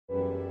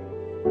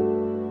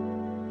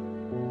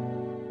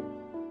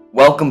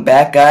Welcome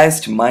back, guys,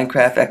 to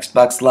Minecraft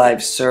Xbox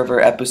Live server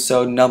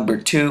episode number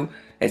 2.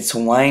 It's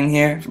Hawaiian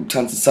here from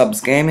Tons of Subs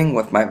Gaming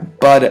with my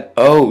bud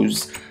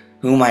Ohss,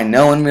 whom I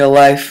know in real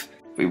life.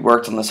 We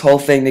worked on this whole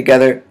thing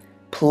together.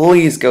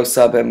 Please go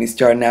sub him. He's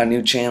starting out a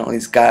new channel.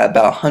 He's got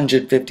about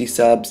 150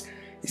 subs.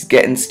 He's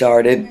getting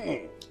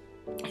started.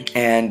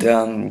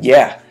 And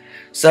yeah.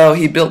 So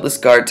he built this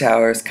guard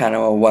tower. It's kind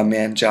of a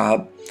one-man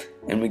job.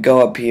 And we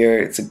go up here.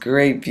 It's a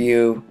great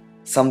view.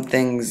 Some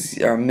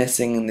things are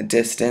missing in the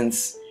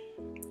distance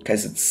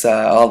because it's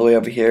all the way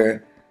over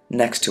here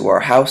next to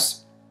our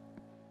house,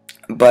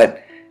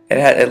 but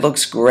it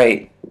looks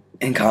great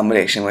in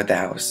combination with the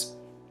house.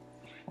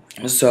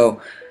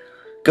 So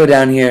go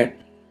down here.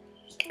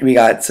 We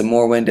got some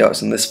more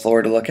windows on this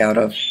floor to look out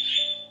of,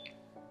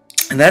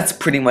 and that's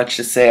pretty much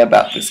to say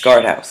about this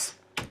guardhouse.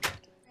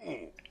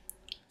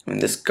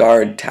 This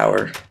guard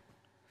tower.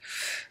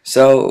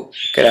 So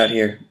get out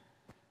here.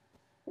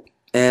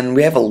 And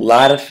we have a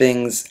lot of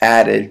things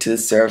added to the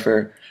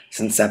server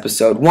since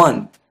episode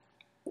 1.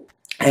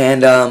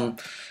 And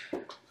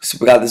so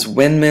we got this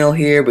windmill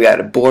here, we got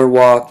a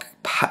boardwalk,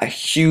 a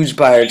huge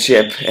pirate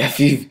ship, if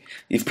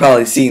you've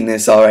probably seen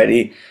this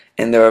already,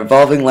 and the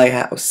revolving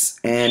lighthouse,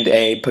 and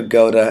a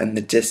pagoda in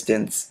the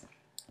distance.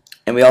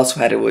 And we also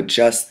had to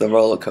adjust the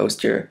roller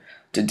coaster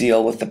to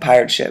deal with the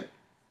pirate ship.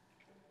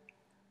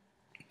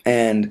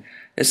 And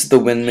this is the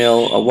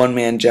windmill, a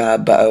one-man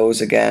job by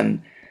Ohss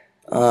again.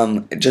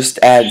 It just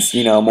adds,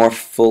 more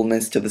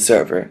fullness to the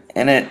server,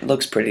 and it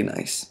looks pretty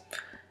nice.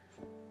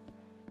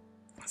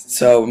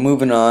 So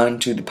moving on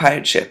to the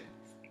pirate ship,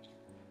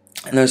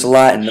 and there's a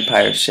lot in the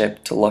pirate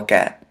ship to look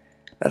at.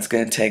 That's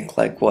gonna take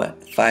like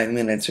what, 5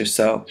 minutes or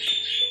so,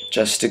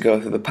 just to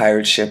go through the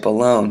pirate ship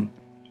alone,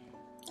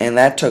 and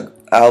that took,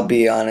 I'll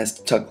be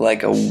honest, took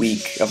like a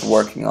week of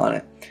working on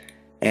it.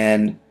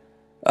 And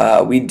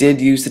we did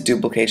use the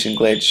duplication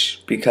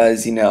glitch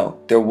because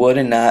there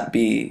would not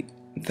be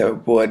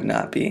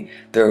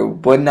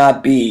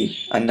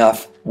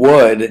enough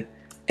wood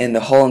in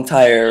the whole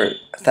entire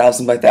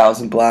 1000 by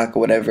 1000 block or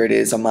whatever it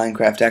is on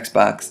Minecraft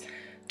Xbox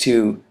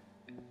to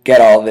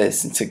get all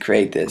this and to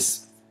create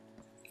this.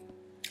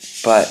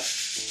 But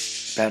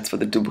that's what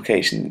the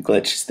duplication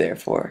glitch is there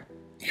for.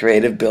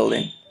 Creative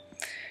building.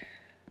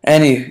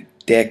 Any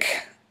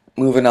dick.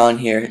 Moving on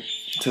here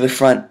to the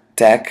front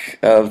deck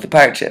of the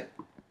pirate ship.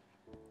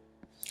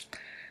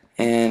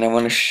 And I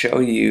want to show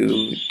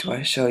you, do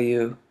I show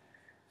you?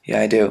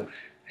 Yeah, I do.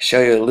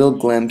 Show you a little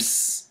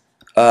glimpse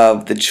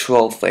of the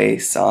troll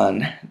face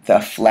on the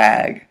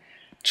flag.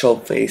 Troll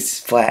face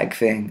flag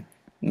thing.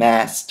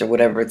 Mast, or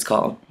whatever it's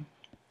called.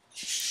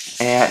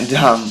 And,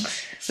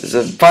 there's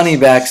a funny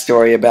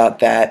backstory about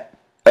that.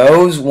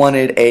 Ohss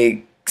wanted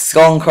a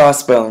skull and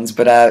crossbones,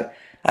 but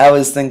I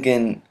was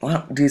thinking, why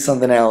don't we do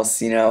something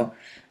else, And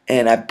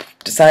I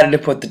decided to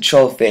put the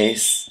troll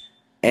face,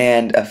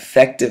 and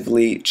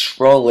effectively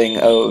trolling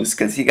Ohss,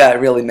 because he got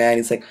really mad.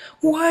 He's like,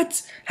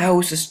 what? How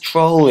is this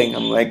trolling?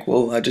 I'm like,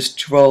 well, I just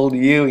trolled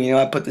you,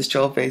 I put this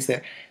troll face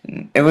there.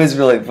 And it was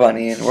really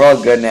funny, and we're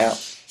all good now.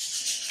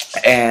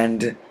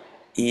 And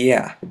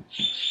yeah,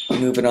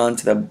 moving on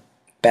to the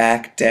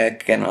back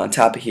deck, and on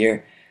top of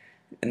here,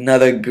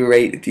 another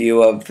great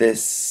view of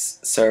this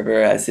server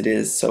as it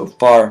is so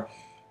far.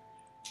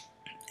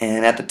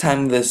 And at the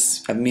time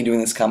of me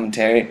doing this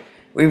commentary,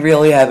 we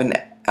really haven't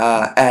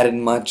added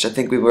much. I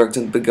think we worked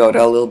on the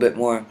pagoda a little bit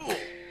more,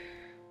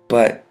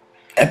 but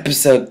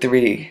episode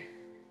 3,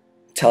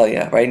 tell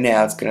ya right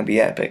now, it's gonna be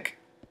epic.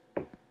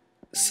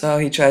 So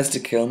he tries to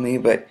kill me,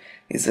 but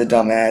he's a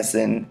dumbass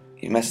and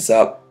he messes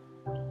up.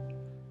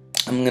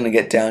 I'm gonna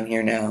get down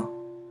here now,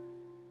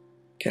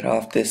 get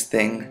off this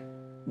thing.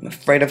 I'm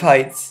afraid of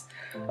heights.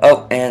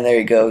 Oh, and there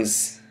he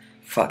goes,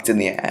 fucked in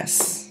the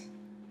ass.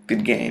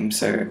 Good game,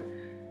 sir.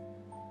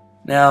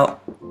 Now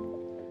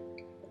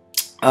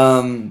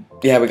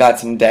yeah, we got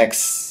some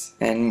decks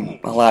and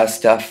a lot of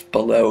stuff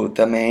below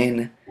the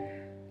main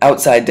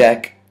outside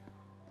deck.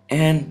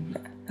 And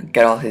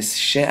got all his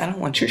shit. I don't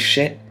want your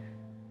shit.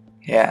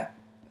 Yeah,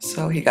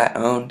 so he got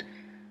owned.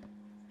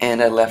 And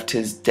I left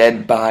his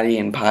dead body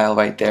and pile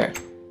right there.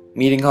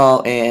 Meeting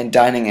hall and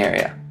dining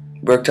area.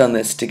 Worked on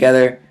this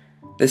together.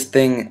 This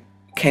thing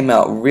came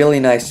out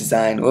really nice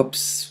design.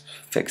 Whoops,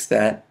 fix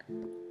that.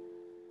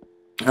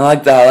 I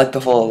like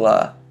the whole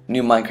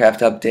new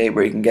Minecraft update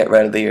where you can get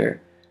rid of your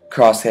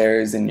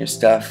crosshairs and your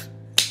stuff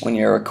when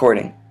you're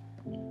recording.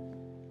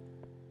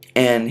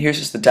 And here's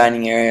just the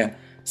dining area.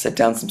 Set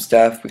down some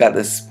stuff. We got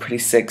this pretty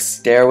sick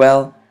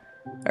stairwell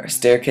or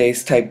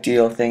staircase type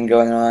deal thing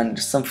going on.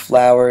 Just some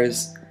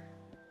flowers.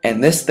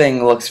 And this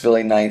thing looks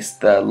really nice,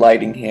 the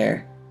lighting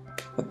here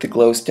with the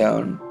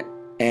glowstone.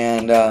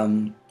 And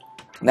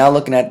now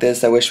looking at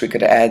this, I wish we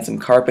could add some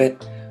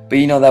carpet,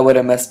 but that would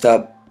have messed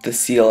up the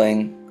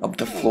ceiling of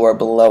the floor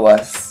below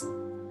us.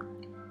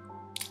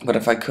 But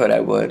if I could,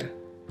 I would.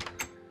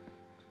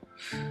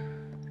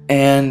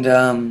 And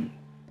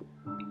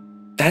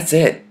that's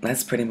it.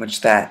 That's pretty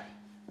much that.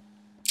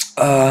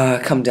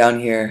 Come down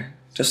here.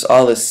 Just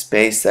all this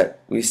space that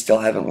we still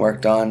haven't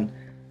worked on.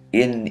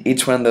 in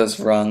each one of those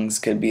rungs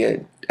could be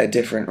a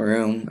different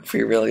room if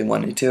we really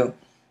wanted to.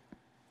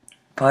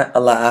 But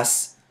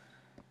alas,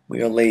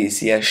 we are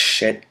lazy as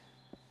shit.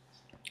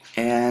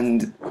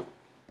 And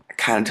I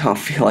kind of don't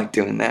feel like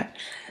doing that.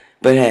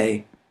 But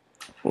hey,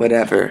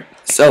 whatever.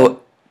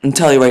 So, I'll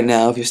tell you right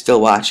now, if you're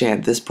still watching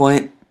at this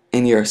point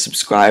and you're a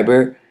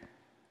subscriber,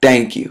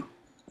 thank you.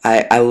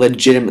 I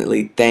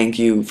legitimately thank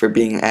you for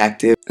being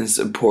active and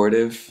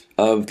supportive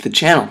of the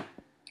channel.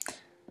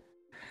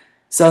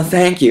 So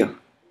thank you.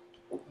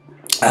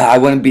 I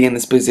wouldn't be in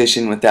this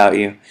position without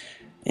you.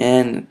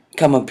 And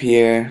come up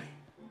here.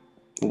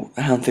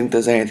 I don't think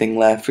there's anything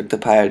left with the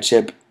pirate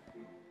ship.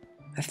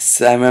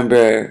 I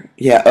remember,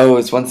 yeah,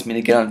 Ohss wants me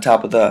to get on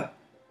top of the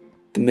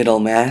middle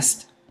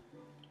mast.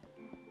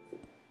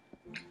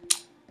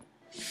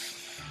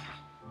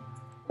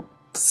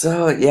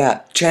 So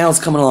yeah, channel's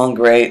coming along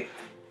great.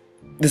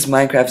 This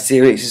Minecraft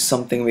series is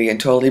something we can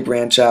totally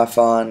branch off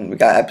on. We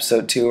got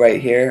episode 2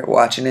 right here,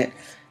 watching it,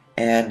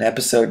 and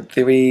episode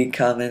 3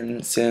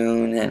 coming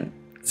soon, and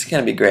it's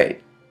gonna be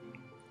great.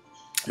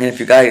 And if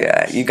you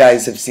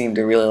guys have seemed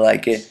to really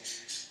like it,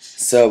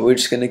 so we're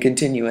just gonna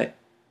continue it.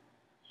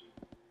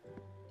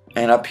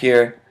 And up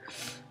here,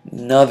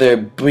 another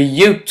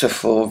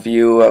beautiful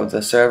view of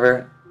the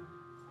server.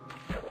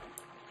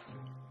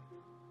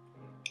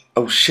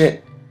 Oh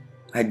shit,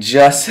 I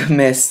just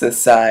missed the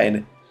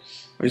side,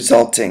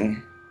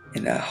 resulting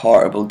in a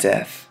horrible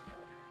death.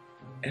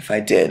 If I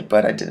did,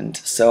 but I didn't.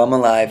 So I'm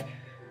alive,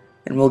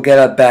 and we'll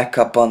get back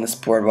up on this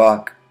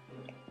boardwalk.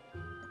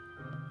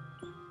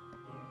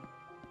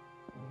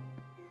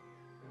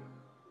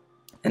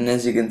 And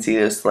as you can see,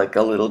 there's like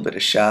a little bit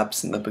of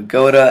shops, and the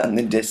pagoda in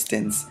the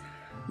distance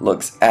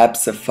looks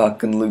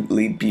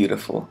abso-fucking-lutely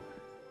beautiful.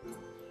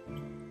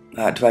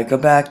 Do I go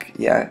back?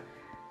 Yeah.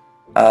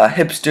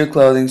 Hipster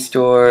clothing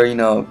store, you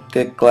know,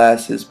 thick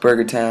glasses,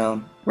 Burger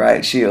Town,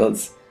 riot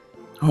shields.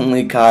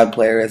 Only COD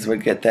players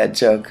would get that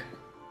joke.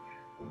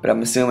 But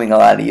I'm assuming a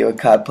lot of you are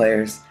COD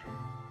players.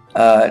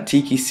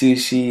 Tiki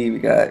sushi, we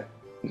got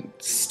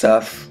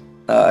stuff.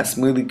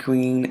 Smoothie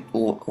Queen,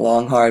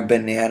 long hard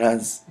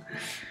bananas.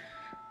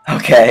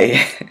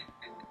 Okay.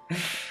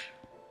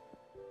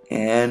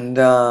 And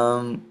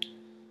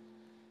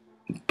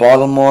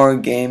Baltimore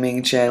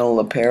Gaming Channel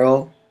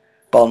apparel,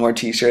 Baltimore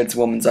t-shirts,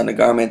 women's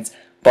undergarments,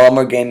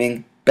 Baltimore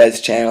Gaming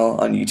best channel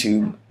on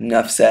YouTube.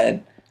 Enough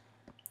said.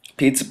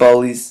 Pizza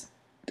Bullies,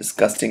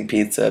 disgusting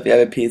pizza. If you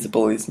have a Pizza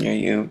Bullies near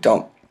you,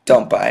 don't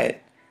buy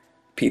it.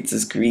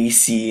 Pizza's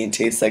greasy and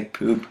tastes like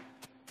poop.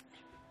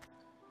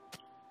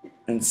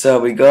 And so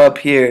we go up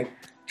here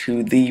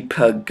to the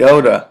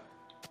pagoda.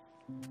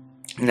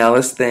 Now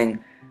this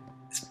thing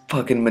is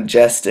fucking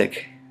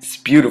majestic. It's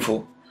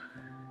beautiful.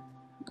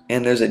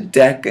 And there's a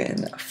deck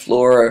and a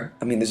floor.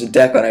 I mean, there's a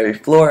deck on every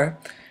floor.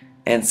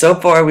 And so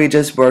far we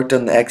just worked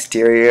on the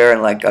exterior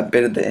and like a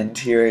bit of the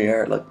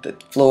interior, like the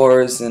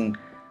floors and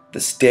the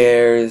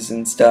stairs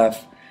and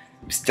stuff.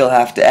 We still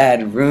have to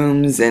add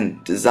rooms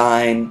and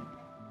design.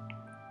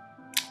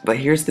 But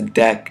here's the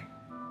deck.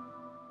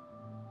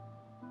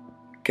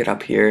 Get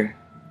up here.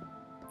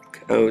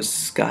 Oh,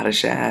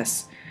 Scottish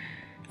ass.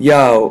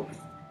 Yo,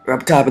 we're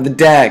up top of the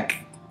deck.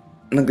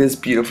 Look at this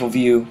beautiful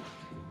view.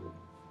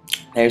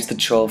 There's the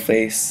troll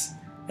face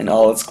in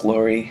all its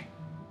glory.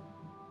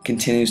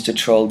 Continues to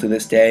troll to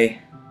this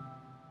day.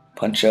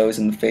 Punch Ohss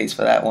in the face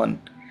for that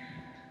one.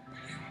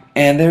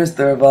 And there's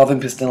the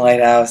revolving piston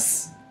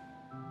lighthouse.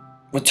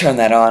 We'll turn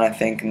that on, I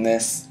think, in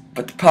this.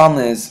 But the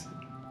problem is,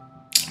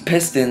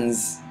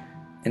 pistons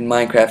in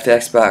Minecraft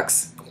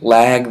Xbox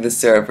lag the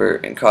server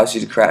and cause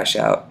you to crash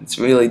out. It's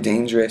really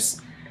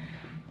dangerous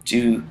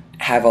to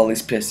have all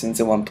these pistons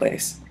in one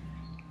place.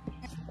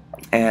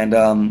 And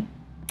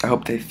I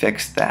hope they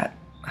fixed that.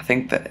 I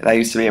think that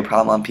used to be a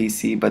problem on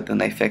PC, but then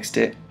they fixed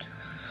it.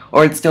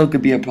 Or it still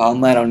could be a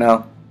problem, I don't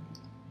know.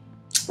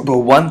 But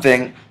one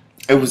thing,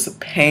 it was a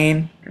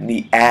pain in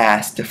the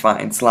ass to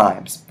find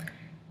slimes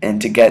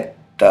and to get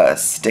the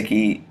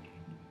sticky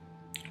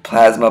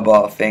plasma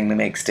ball thing to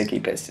make sticky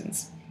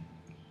pistons.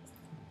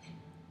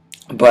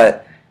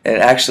 But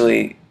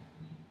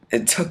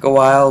it took a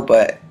while,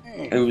 but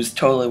it was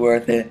totally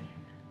worth it.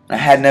 I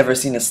had never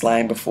seen a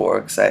slime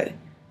before, because I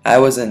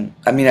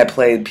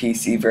played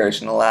PC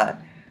version a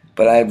lot,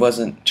 but I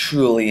wasn't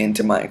truly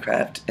into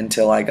Minecraft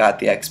until I got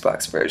the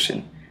Xbox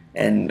version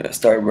and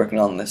started working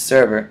on this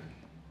server.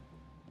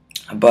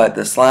 But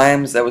the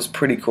slimes, that was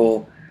pretty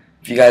cool.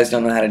 If you guys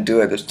don't know how to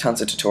do it, there's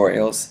tons of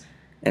tutorials.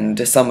 And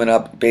to sum it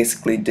up,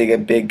 basically dig a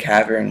big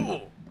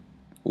cavern,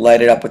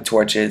 light it up with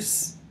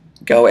torches,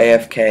 go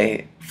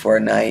AFK for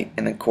a night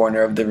in a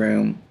corner of the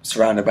room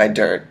surrounded by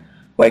dirt,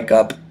 wake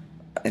up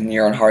and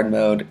you're on hard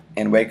mode,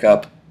 and wake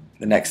up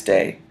the next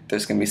day.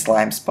 There's going to be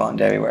slime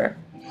spawned everywhere.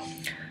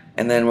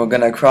 And then we're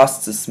going to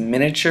cross this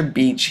miniature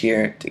beach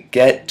here to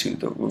get to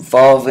the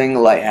revolving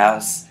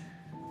lighthouse.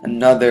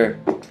 Another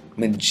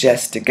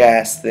majestic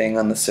ass thing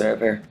on the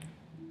server.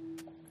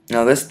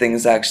 Now this thing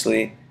is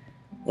actually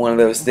one of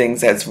those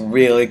things that's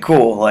really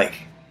cool, like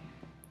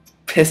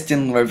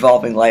piston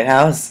revolving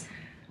lighthouse.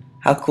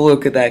 How cool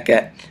could that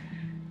get?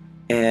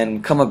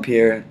 and come up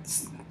here.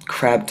 It's a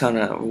crap ton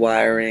of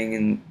wiring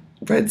and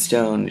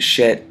redstone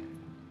shit.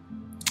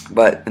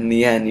 But in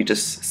the end, you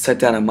just set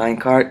down a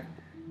minecart,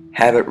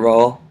 have it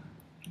roll,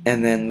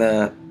 and then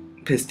the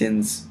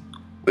pistons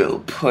will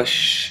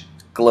push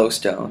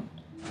glowstone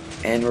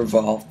and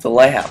revolve the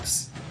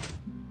lighthouse.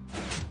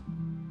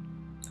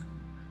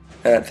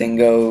 That thing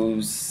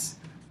goes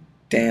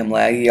damn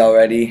laggy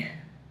already.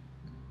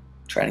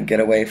 Trying to get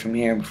away from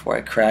here before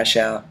I crash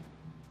out.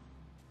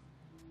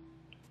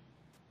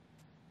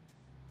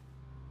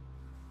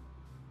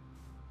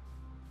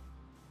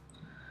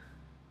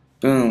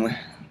 Boom.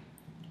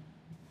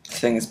 This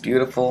thing is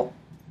beautiful.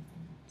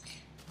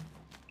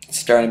 It's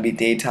starting to be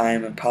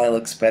daytime. It probably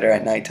looks better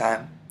at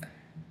nighttime.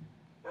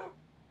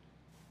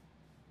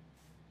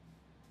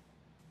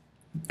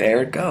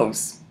 There it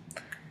goes.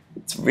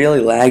 It's really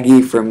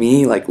laggy for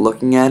me, like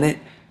looking at it,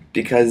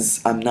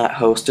 because I'm not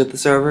host of the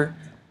server,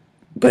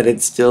 but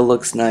it still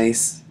looks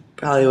nice.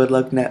 Probably would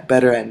look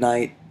better at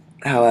night,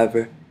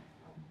 however,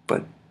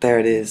 but there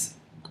it is.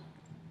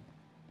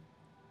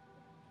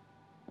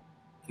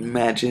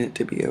 Imagine it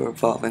to be a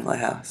revolving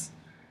lighthouse.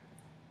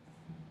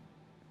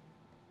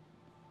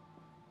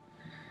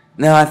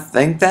 Now I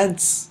think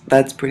that's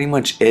pretty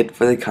much it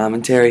for the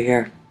commentary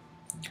here.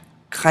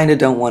 Kinda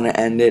don't want to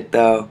end it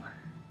though.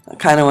 I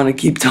kinda want to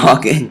keep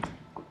talking.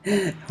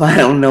 I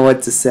don't know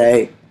what to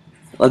say.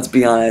 Let's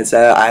be honest,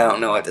 I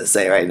don't know what to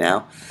say right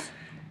now.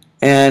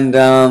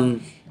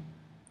 And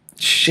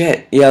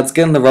shit, yeah, let's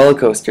get on the roller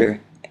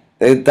coaster.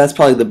 That's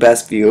probably the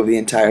best view of the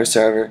entire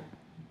server.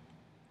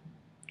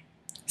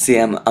 See,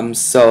 I'm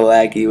so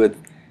laggy with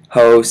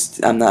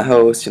host. I'm not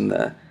host, and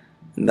the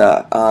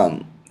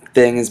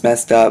thing is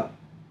messed up.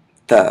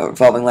 The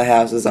revolving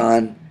lighthouse is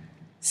on.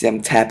 See,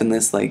 I'm tapping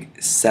this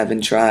like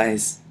 7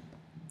 tries,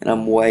 and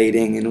I'm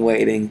waiting and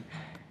waiting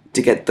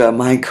to get the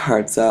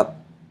minecarts up.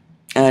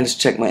 And I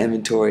just checked my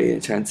inventory, and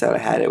it turns out I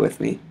had it with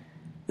me.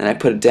 Then I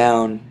put it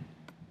down,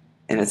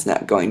 and it's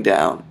not going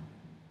down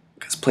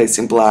because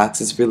placing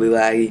blocks is really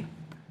laggy.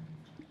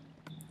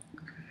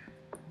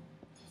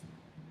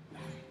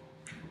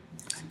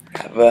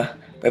 We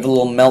have a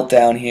little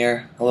meltdown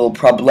here, a little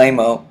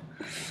problemo.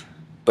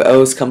 But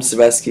Ohss comes to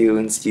rescue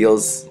and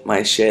steals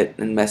my shit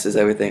and messes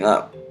everything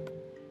up.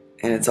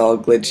 And it's all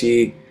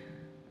glitchy.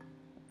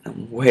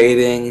 I'm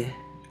waiting.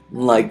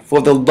 I'm like,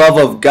 for the love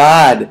of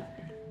God,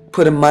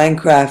 put a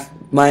minecart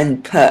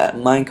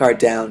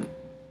down.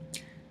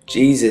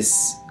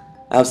 Jesus.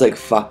 I was like,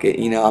 fuck it,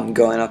 you know, I'm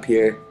going up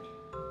here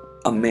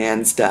a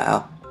man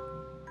style.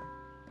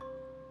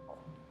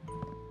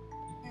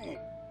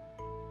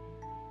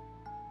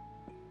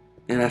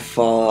 And I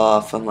fall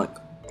off. I'm like,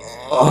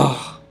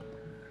 oh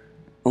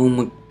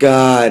my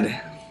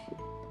God.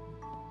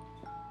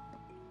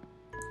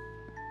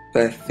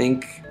 But I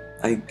think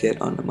I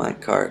get onto my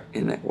cart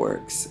and it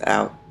works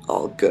out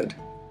all good.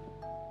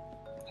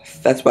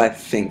 That's what I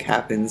think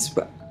happens,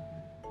 but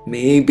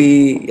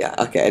maybe, yeah,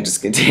 okay, I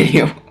just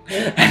continue.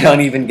 I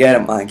don't even get a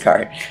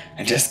minecart.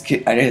 I just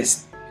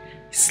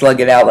slug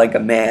it out like a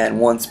man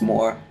once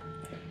more.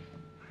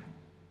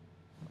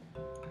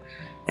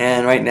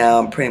 And right now,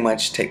 I'm pretty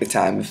much take the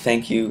time to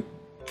thank you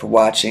for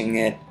watching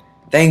it.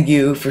 Thank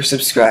you for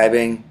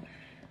subscribing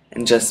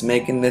and just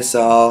making this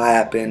all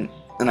happen.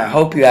 And I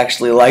hope you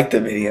actually liked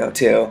the video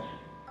too,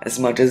 as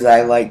much as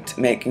I liked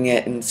making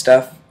it and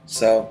stuff.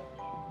 So,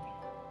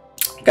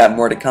 got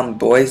more to come,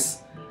 boys.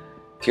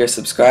 If you're a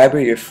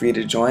subscriber, you're free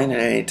to join at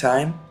any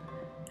time.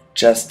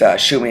 Just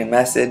shoot me a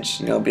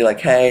message. You know, be like,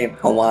 hey,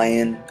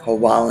 Hawaiian.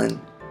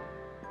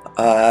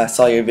 I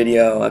saw your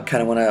video. I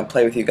kind of want to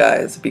play with you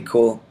guys. It'd be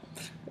cool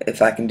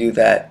if I can do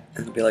that.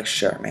 And I'll be like,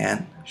 sure,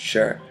 man,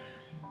 sure.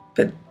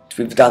 But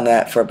we've done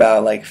that for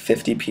about like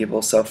 50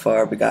 people so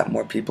far. We got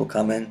more people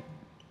coming.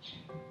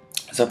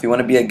 So if you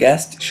want to be a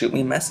guest, shoot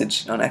me a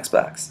message on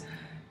Xbox.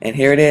 And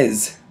here it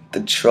is,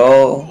 the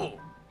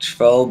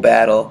troll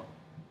battle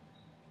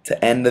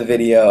to end the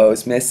video.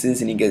 Ohss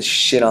misses and he gets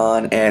shit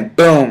on, and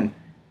boom,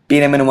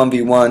 beat him in a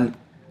 1v1.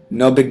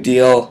 No big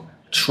deal.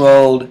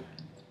 Trolled.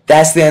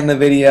 That's the end of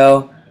the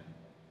video.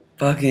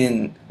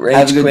 Fucking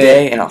rage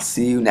quit, and I'll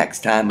see you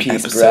next time.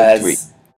 Peace, bros.